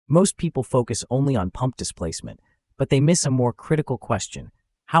Most people focus only on pump displacement, but they miss a more critical question.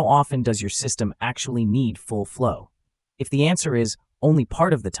 How often does your system actually need full flow? If the answer is only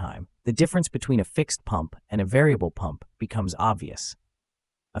part of the time, the difference between a fixed pump and a variable pump becomes obvious.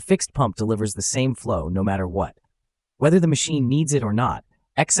 A fixed pump delivers the same flow no matter what. Whether the machine needs it or not,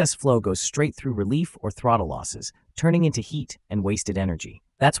 excess flow goes straight through relief or throttle losses, turning into heat and wasted energy.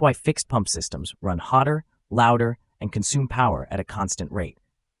 That's why fixed pump systems run hotter, louder, and consume power at a constant rate.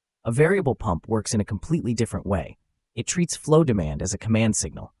 A variable pump works in a completely different way. It treats flow demand as a command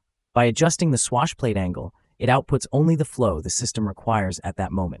signal. By adjusting the swash plate angle, it outputs only the flow the system requires at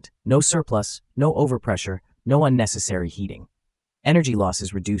that moment. No surplus, no overpressure, no unnecessary heating. Energy loss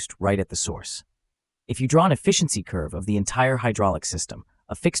is reduced right at the source. If you draw an efficiency curve of the entire hydraulic system,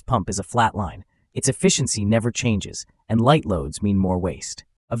 a fixed pump is a flat line. Its efficiency never changes, and light loads mean more waste.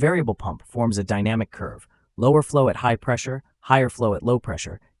 A variable pump forms a dynamic curve, lower flow at high pressure, higher flow at low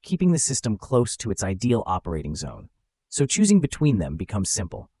pressure, keeping the system close to its ideal operating zone. So choosing between them becomes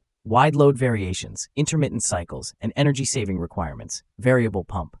simple. Wide load variations, intermittent cycles, and energy-saving requirements, variable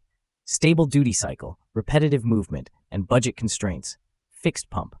pump. Stable duty cycle, repetitive movement, and budget constraints, fixed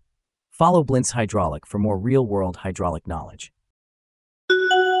pump. Follow BLINCE Hydraulic for more real-world hydraulic knowledge.